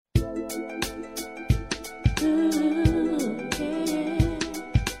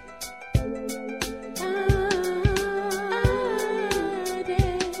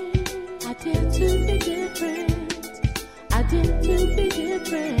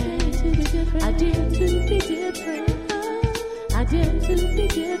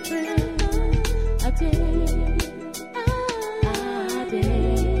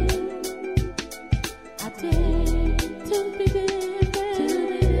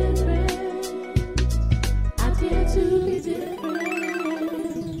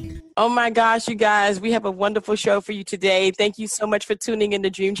Oh my gosh, you guys, we have a wonderful show for you today. Thank you so much for tuning in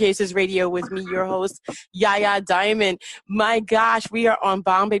to Dream Chasers Radio with me, your host, Yaya Diamond. My gosh, we are on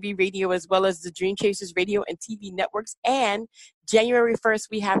Bomb Baby Radio as well as the Dream Chasers Radio and TV networks. And January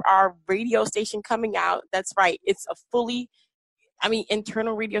 1st, we have our radio station coming out. That's right. It's a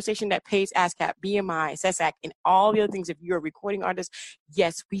internal radio station that pays ASCAP, BMI, SESAC, and all the other things. If you're a recording artist,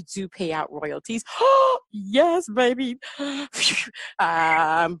 yes, we do pay out royalties. Yes, baby.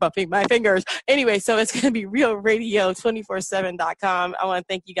 I'm bumping my fingers. Anyway, so it's going to be Real Radio 247.com. I want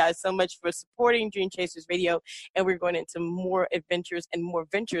to thank you guys so much for supporting Dream Chasers Radio, and we're going into more adventures and more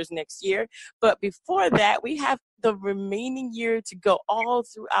ventures next year. But before that, we have the remaining year to go all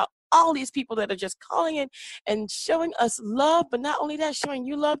throughout all these people that are just calling in and showing us love, but not only that, showing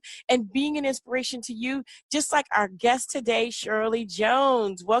you love and being an inspiration to you, just like our guest today, Shirley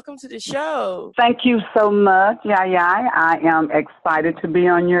Jones. Welcome to the show. Thank you so much, Yaya. I am excited to be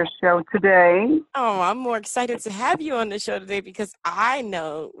on your show today. Oh, I'm more excited to have you on the show today because I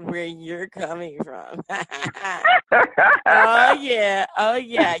know where you're coming from. Oh,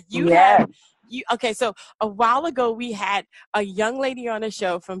 yeah. Okay, so a while ago we had a young lady on the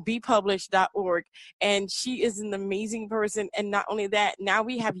show from bepublished.org, and she is an amazing person. And not only that, now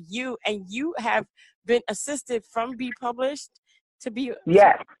we have you, and you have been assisted from Be Published to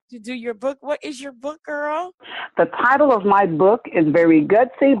do your book. What is your book, girl? The title of my book is very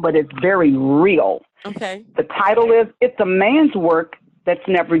gutsy, but it's very real. Okay. The title is It's a Man's Work That's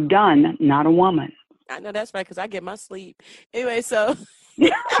Never Done, Not a Woman. I know that's right, because I get my sleep. Anyway, so...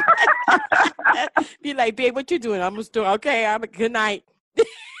 Be like, babe, what you doing? I'm just doing okay. I'm a good night.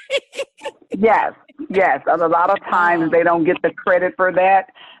 Yes. A lot of times they don't get the credit for that.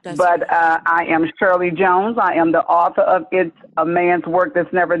 I am Shirley Jones. I am the author of It's a Man's Work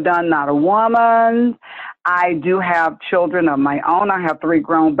That's Never Done, Not a Woman. I do have children of my own. I have 3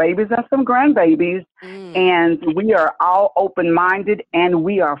 grown babies and some grandbabies. And we are all open-minded and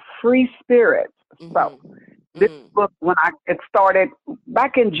we are free spirits. So this book, it started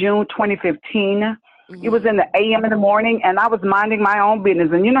back in June 2015. It was in the AM in the morning, and I was minding my own business.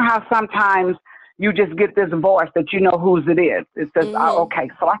 And you know how sometimes you just get this voice that you know whose it is. It says, okay.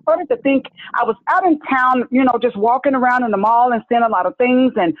 So I started to think, I was out in town, just walking around in the mall and seeing a lot of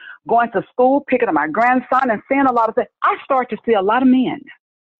things and going to school, picking up my grandson and seeing a lot of things. I started to see a lot of men,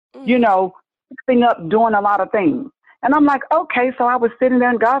 fixing up, doing a lot of things. And I'm like, okay, so I was sitting there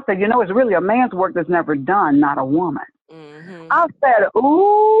and God said, it's really a man's work that's never done, not a woman. I said,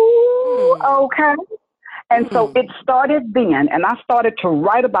 ooh, okay. And so it started then, and I started to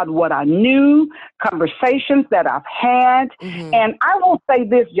write about what I knew, conversations that I've had. And I will say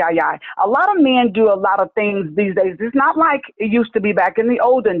this, Yaya, a lot of men do a lot of things these days. It's not like it used to be back in the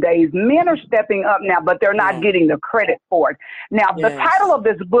olden days. Men are stepping up now, but they're not getting the credit for it. Now, the title of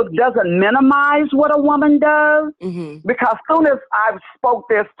this book doesn't minimize what a woman does, because soon as I spoke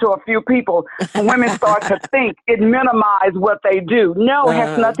this to a few people, women start to think it minimizes what they do. No, it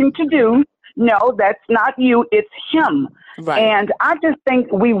has nothing to do. No, that's not you. It's him. Right. And I just think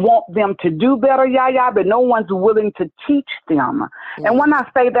we want them to do better, Yaya, but no one's willing to teach them. And when I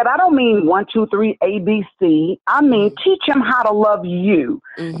say that, I don't mean 1, 2, 3, A, B, C. I mean, teach him how to love you.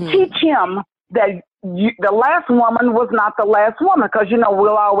 Teach him that the last woman was not the last woman, because,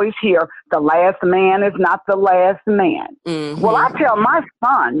 we'll always hear the last man is not the last man. Well, I tell my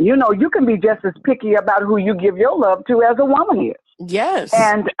son, you can be just as picky about who you give your love to as a woman is. Yes.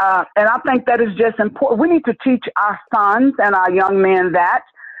 And I think that is just important. We need to teach our sons and our young men that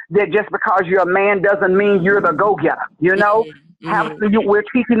just because you're a man doesn't mean you're the go-getter, We're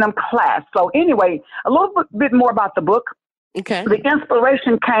teaching them class. So anyway, a little bit more about the book. Okay. The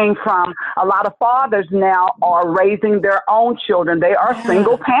inspiration came from a lot of fathers now are raising their own children. They are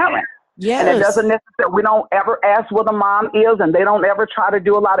single parents. Yes. And it doesn't necessarily, we don't ever ask what the mom is, and they don't ever try to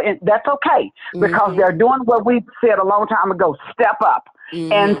do a lot of, that's okay, because they're doing what we said a long time ago, step up.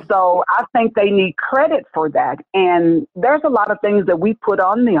 And so I think they need credit for that. And there's a lot of things that we put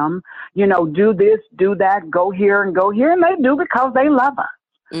on them, do this, do that, go here, and they do because they love us.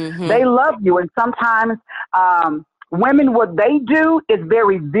 They love you. And sometimes women, what they do is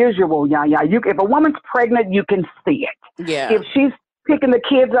very visual, If a woman's pregnant, you can see it. Yeah. If she's picking the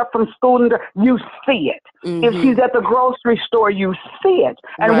kids up from school, and you see it. If she's at the grocery store, you see it.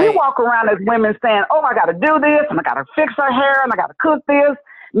 And we walk around as women saying, oh, I got to do this, and I got to fix her hair, and I got to cook this.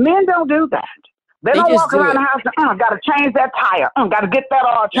 Men don't do that. They don't walk around the house and, got to change that tire. Got to get that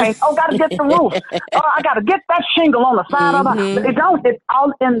all changed. Oh, got to get the roof. I got to get that shingle on the side of the. They don't. It's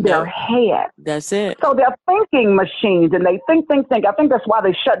all in their head. That's it. So they're thinking machines, and they think. I think that's why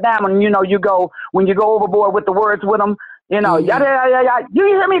they shut down when, you go overboard with the words with them. Yada, yada, yada. You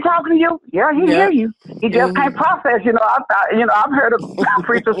hear me talking to you? Yeah, he hear you. He just can't process. I've heard a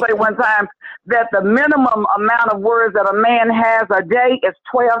preacher say one time that the minimum amount of words that a man has a day is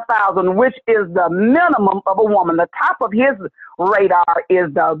 12,000, which is the minimum of a woman. The top of his radar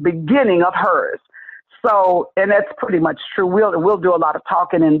is the beginning of hers. So, and that's pretty much true. We'll do a lot of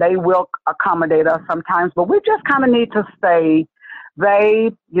talking, and they will accommodate us sometimes, but we just kind of need to say,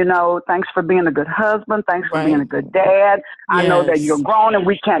 babe, thanks for being a good husband. Thanks for being a good dad. Yes. I know that you're grown and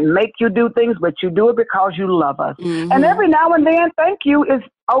we can't make you do things, but you do it because you love us. Mm-hmm. And every now and then, thank you is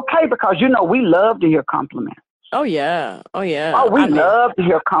okay because, we love to hear compliments. Oh, yeah. Oh, yeah. Oh, we love to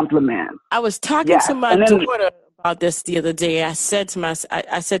hear compliments. I was talking to my daughter about this the other day. I said to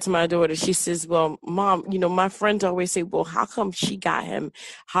my daughter, she says, well, Mom, my friends always say, well, how come she got him?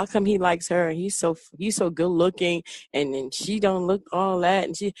 How come he likes her? And he's so good looking and she don't look all that.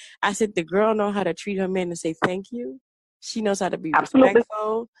 And I said, the girl know how to treat her man and say thank you. She knows how to be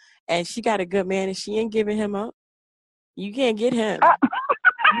respectful, and she got a good man and she ain't giving him up. You can't get him.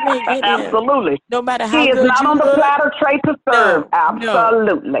 You ain't getting Absolutely. him. No matter how good you look. He is not on the platter tray to serve.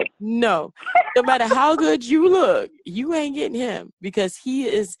 Absolutely. No. No matter how good you look, you ain't getting him because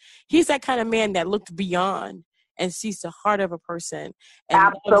he's that kind of man that looked beyond and sees the heart of a person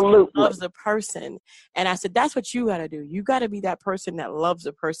and loves the person. And I said, that's what you got to do. You got to be that person that loves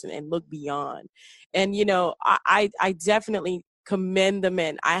a person and look beyond. And, I definitely commend the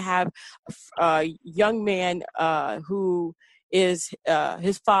men. I have a young man who is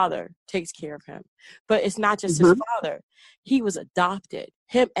his father takes care of him, but it's not just his father. He was adopted,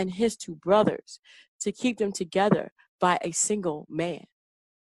 him and his two brothers, to keep them together by a single man.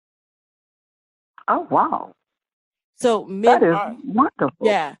 Oh, wow. So men are wonderful.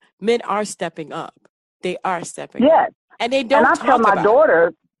 Yeah, men are stepping up. They are stepping up. Yes. And they don't talk about it. And I tell my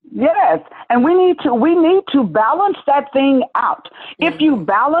daughters, yes, and we need to balance that thing out. Mm-hmm. If you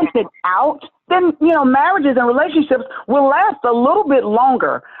balance it out, then, marriages and relationships will last a little bit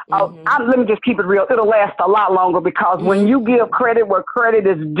longer. Mm-hmm. Let me just keep it real. It'll last a lot longer because when you give credit where credit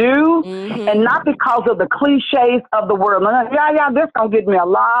is due, and not because of the cliches of the world. This going to get me a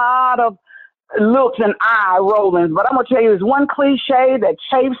lot of looks and eye rollings. But I'm going to tell you, there's one cliche that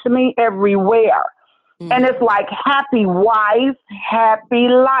chafes me everywhere. And it's like happy wife, happy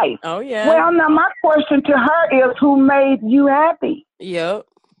life. Oh, yeah. Well, now my question to her is, who made you happy? Yep.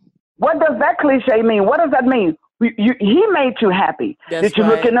 What does that cliche mean? What does that mean? He made you happy. That's Did you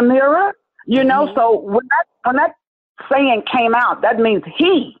look in the mirror? So when that saying came out, that means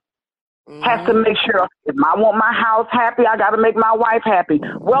he has to make sure, if I want my house happy, I got to make my wife happy.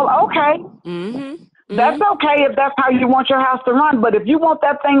 Well, okay. That's okay if that's how you want your house to run. But if you want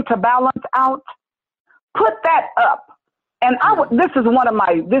that thing to balance out, put that up. And I love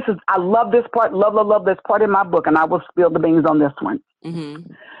this part, love this part in my book, and I will spill the beans on this one.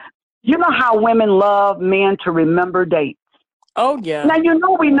 Mm-hmm. You know how women love men to remember dates? Oh, yeah. Now,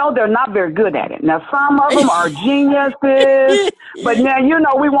 we know they're not very good at it. Now, some of them are geniuses, but now,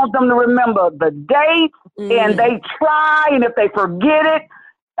 we want them to remember the date, and they try, and if they forget it,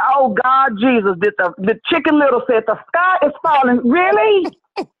 oh, God, Jesus, the Chicken Little said, the sky is falling. Really?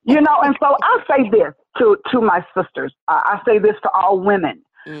 And so I say this to my sisters. I say this to all women.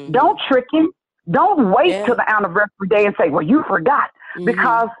 Don't trick him. Don't wait till the anniversary day and say, well, you forgot,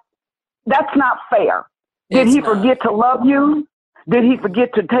 because that's not fair. Did he forget to love you? Did he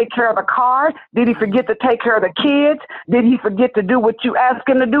forget to take care of the car? Did he forget to take care of the kids? Did he forget to do what you asked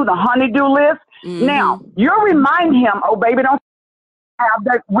him to do, the honey-do list? Now, you'll remind him, oh, baby, don't have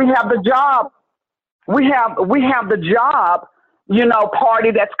that. We have the job. We have the job,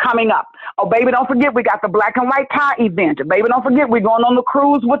 party that's coming up. Oh, baby, don't forget we got the black and white tie event. Baby, don't forget we're going on the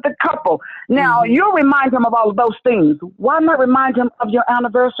cruise with the couple. Now, you'll remind him of all of those things. Why not remind him of your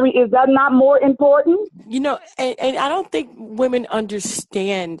anniversary? Is that not more important? And I don't think women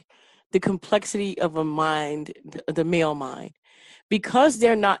understand the complexity of a mind, the male mind. Because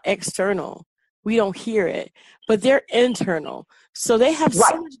they're not external, we don't hear it, but they're internal. So they have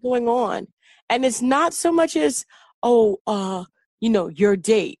so much going on. And it's not so much as, your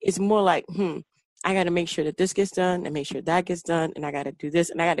date. It's more like, I got to make sure that this gets done and make sure that gets done. And I got to do this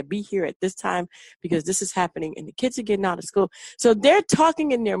and I got to be here at this time because this is happening and the kids are getting out of school. So they're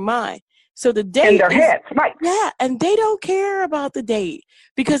talking in their mind. So the date in their heads, right? Yeah, and they don't care about the date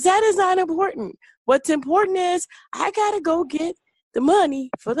because that is not important. What's important is I got to go get the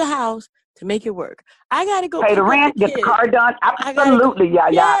money for the house to make it work. I got to go pay the rent, get the car done. Absolutely,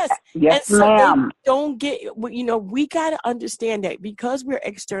 yes, and so ma'am. They don't get, we got to understand that because we're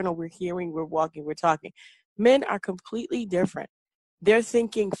external, we're hearing, we're walking, we're talking. Men are completely different. They're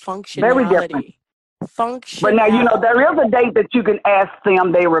thinking functionality. Very different. Functional. But now, you know, there is a date that you can ask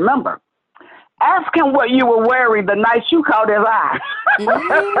them, they remember. Ask him what you were wearing the night you caught his eye.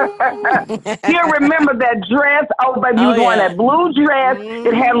 He'll remember that dress. Oh, baby, you was wearing that blue dress.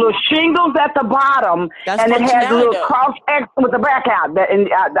 It had little shingles at the bottom, and it had little cross X with the back out. And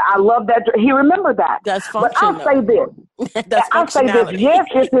I love that. He remembered that. That's functional. But I'll say this. I'll say this. Yes,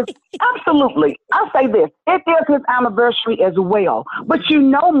 it is. Absolutely. I'll say this. It is his anniversary as well. But you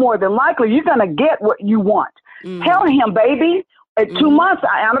know, more than likely, you're going to get what you want. Tell him, baby. At 2 months,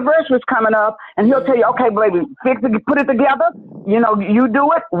 our anniversary is coming up, and he'll tell you, okay, baby, fix it, put it together. You know, you do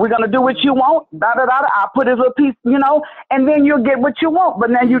it. We're going to do what you want. Da-da-da-da. I'll put his little piece, you know, and then you'll get what you want. But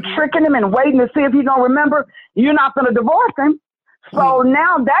now you're tricking him and waiting to see if he's going to remember. You're not going to divorce him. So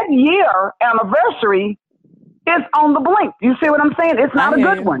now that year anniversary is on the blink. You see what I'm saying? It's not a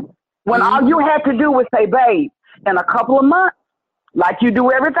good one. When all you had to do was say, babe, in a couple of months, like you do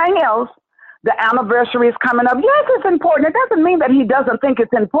everything else, the anniversary is coming up. Yes, it's important. It doesn't mean that he doesn't think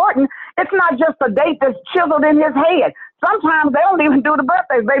it's important. It's not just a date that's chiseled in his head. Sometimes they don't even do the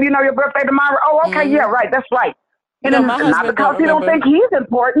birthdays. Baby, you know your birthday tomorrow? Oh, okay, yeah, right, that's right. And it's not because he don't think he's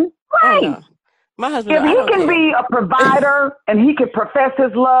important. Right. Oh, no. My husband, if he can be a provider and he can profess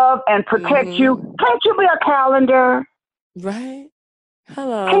his love and protect you, can't you be a calendar? Right.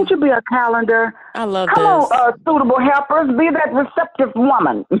 Hello. Can't you be a calendar? I love Come on, suitable helpers. Be that receptive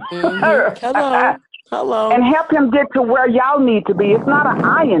woman. Hello. Hello. And help him get to where y'all need to be. It's not an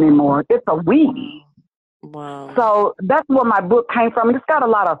I anymore. It's a we. Wow. So that's where my book came from. It's got a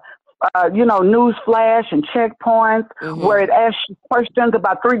lot of, news flash and checkpoints where it asks you questions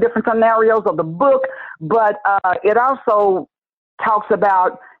about 3 different scenarios of the book. But it also talks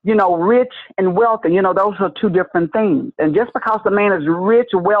about, rich and wealthy. Those are 2 different things. And just because the man is rich,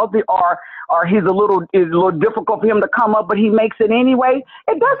 wealthy, or it's a little difficult for him to come up, but he makes it anyway,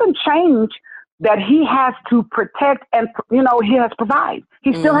 it doesn't change that he has to protect and, he has to provide.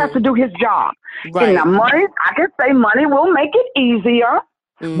 He still has to do his job. Right. And now money, I can say money will make it easier,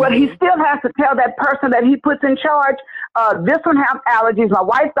 but he still has to tell that person that he puts in charge, this one has allergies, my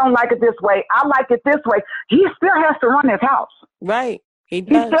wife don't like it this way, I like it this way. He still has to run his house. Right. He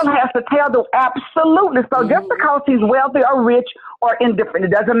still has to tell absolutely. So just because he's wealthy or rich or indifferent,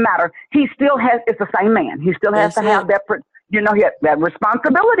 it doesn't matter. He still has, it's the same man. He still has to have that, that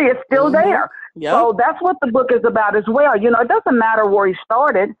responsibility is still there. Yep. So that's what the book is about as well. It doesn't matter where he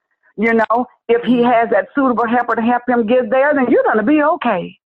started. If he has that suitable helper to help him get there, then you're going to be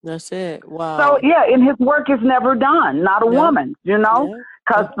okay. That's it. Wow. So, and his work is never done. Not a woman,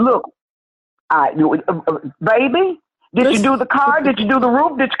 because look, baby, did you do the car? Did you do the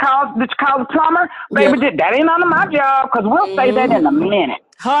roof? Did you call the plumber? Baby, that ain't none of my job, because we'll say that in a minute.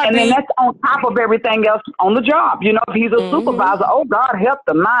 And then that's on top of everything else on the job. If he's a supervisor, oh, God help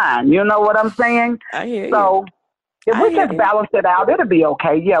the mind. You know what I'm saying? I hear you. So if we just balance it out, it'll be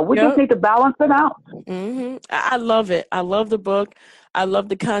okay. Yeah, we just need to balance it out. I love it. I love the book. I love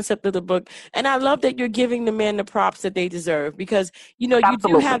the concept of the book. And I love that you're giving the men the props that they deserve, because, you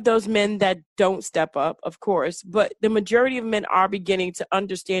do have those men that don't step up, of course, but the majority of men are beginning to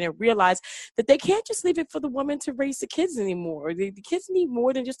understand and realize that they can't just leave it for the woman to raise the kids anymore. The kids need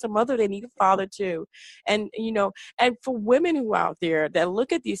more than just a mother. They need a father too. And, and for women who are out there that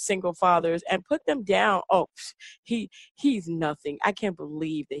look at these single fathers and put them down, oh, he's nothing. I can't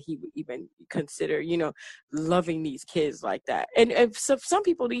believe that he would even consider, loving these kids like that. And so some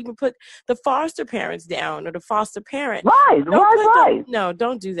people even put the foster parents down, or the foster parent. Right. No,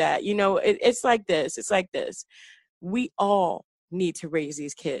 don't do that. It's like this. It's like this. We all need to raise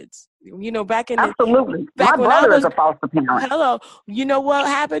these kids. Back in absolutely. My brother is a foster parent. Hello. You know what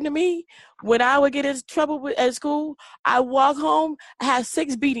happened to me? When I would get in trouble at school, I walk home, I have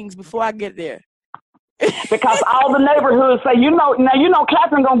 6 beatings before I get there. Because all the neighborhoods say,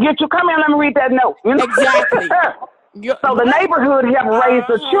 Catherine gonna get you. Come here, let me read that note. Exactly. So the neighborhood have raised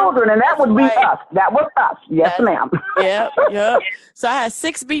the children, and that would be us. That was us. Yes, ma'am. Yeah. So I had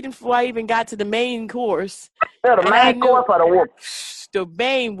 6 beatings before I even got to the main course. The main course or the whoop? The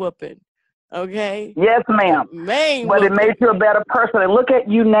main whooping. Okay. Yes, ma'am. But it made you a better person. And look at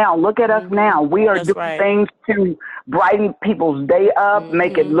you now. Look at us now. We are doing things to brighten people's day up,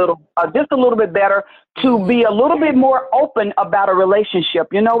 make it just a little bit better, to be a little bit more open about a relationship.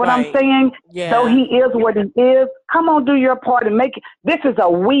 You know what I'm saying? Yeah. So he is what he is. Come on, do your part and make it. This is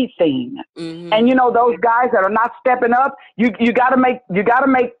a we thing. And those guys that are not stepping up, you got to make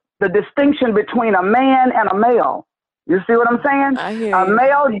the distinction between a man and a male. You see what I'm saying? I hear a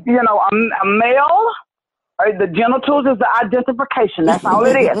male, a male, the genitals is the identification. That's all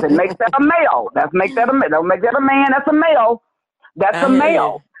it is. It makes that a male. Don't make that a man. That's a male. That's a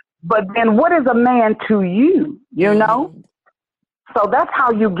male. But then what is a man to you, you know? So that's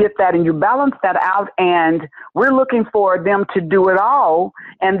how you get that, and you balance that out, and we're looking for them to do it all.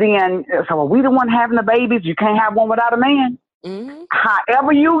 And then, so well, we the one having the babies. You can't have one without a man.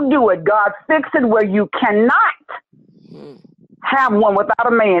 However you do it, God fix it where you cannot have one without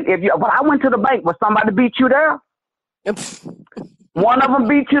a man. Well, I went to the bank. Was somebody beat you there? One of them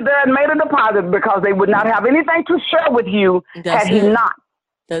beat you there and made a deposit because they would not have anything to share with you had he not.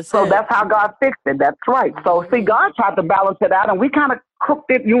 That's how God fixed it. That's right. So, see, God tried to balance it out, and we kind of crooked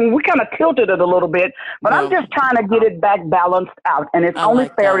it. We kind of tilted it a little bit. But I'm just trying to get it back balanced out. And it's only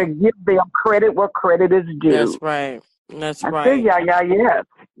fair to give them credit where credit is due. That's right. That's right. Yes.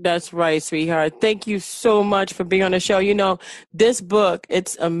 That's right, sweetheart. Thank you so much for being on the show. You know, this book,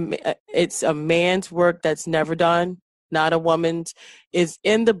 it's a man's work that's never done, not a woman's. Is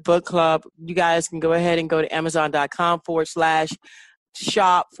in the book club. You guys can go ahead and go to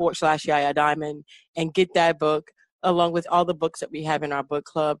Amazon.com/shop/Yaya Diamond and get that book along with all the books that we have in our book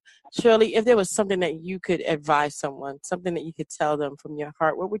club. Shirley, if there was something that you could advise someone, something that you could tell them from your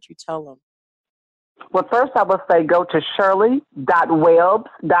heart, what would you tell them? Well, first I would say go to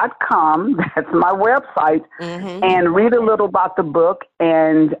shirley.webs.com. That's my website, and read a little about the book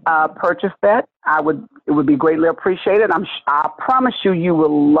and purchase that. It would be greatly appreciated. I promise you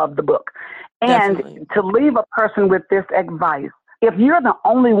will love the book. And definitely. To leave a person with this advice, if you're the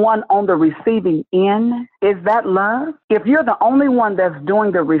only one on the receiving end, is that love? If you're the only one that's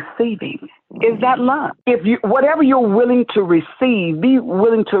doing the receiving, is that love? Whatever you're willing to receive, be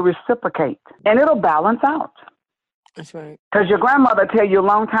willing to reciprocate, and it'll balance out. That's right. Because your grandmother tell you a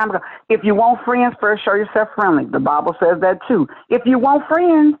long time ago, if you want friends, first show yourself friendly. The Bible says that too. If you want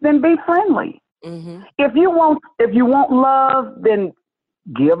friends, then be friendly. If you want love, then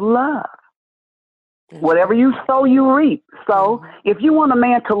give love. Whatever you sow, you reap. So if you want a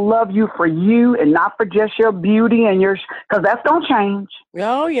man to love you for you and not for just your beauty and because that's going to change.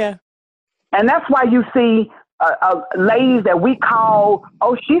 Oh, yeah. And that's why you see ladies that we call,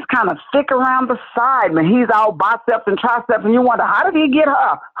 she's kind of thick around the side, and he's all biceps and triceps, and you wonder, how did he get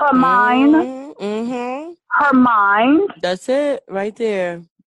her? Her mind. Her mind. That's it right there.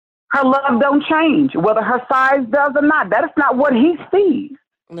 Her love don't change, whether her size does or not. That is not what he sees.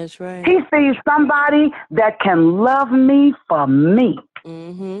 That's right. He sees somebody that can love me for me.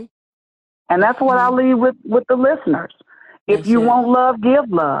 And that's what I leave with the listeners. If you want love, give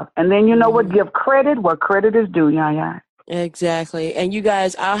love. And then you know what? Give credit where credit is due, Yaya. Exactly. And you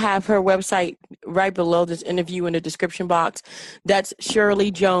guys, I'll have her website right below this interview in the description box. That's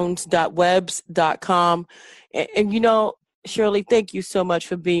shirleyjones.webs.com. And you know, Shirley, thank you so much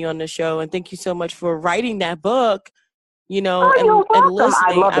for being on the show. And thank you so much for writing that book. You know, and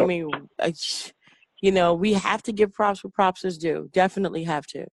listening. I mean, you know, we have to give props where props is due. Definitely have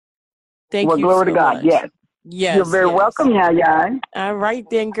to. Thank you. Glory to God. Much. Yes. Yes. You're very welcome, Yaya. All right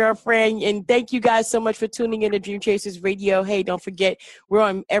then, girlfriend. And thank you guys so much for tuning in to Dream Chasers Radio. Hey, don't forget, we're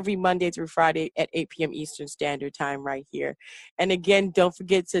on every Monday through Friday at 8 p.m. Eastern Standard Time right here. And again, don't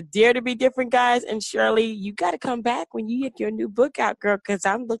forget to dare to be different, guys. And Shirley, you got to come back when you get your new book out, girl, because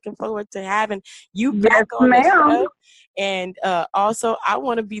I'm looking forward to having you back on the show. And also, I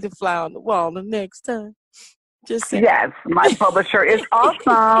want to be the fly on the wall the next time. Just saying. Yes, my publisher is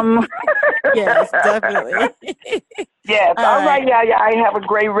awesome. Yes, definitely. Yes. All right, Yaya. I have a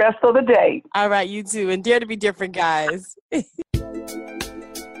great rest of the day. All right, you too. And dare to be different, guys. I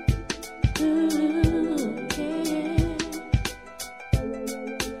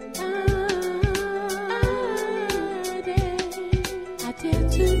dare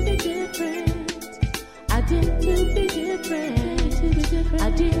to be different. I dare to be different. I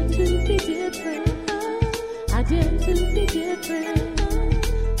dare to be different. I dare to be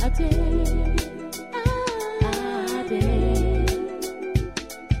different. I dare.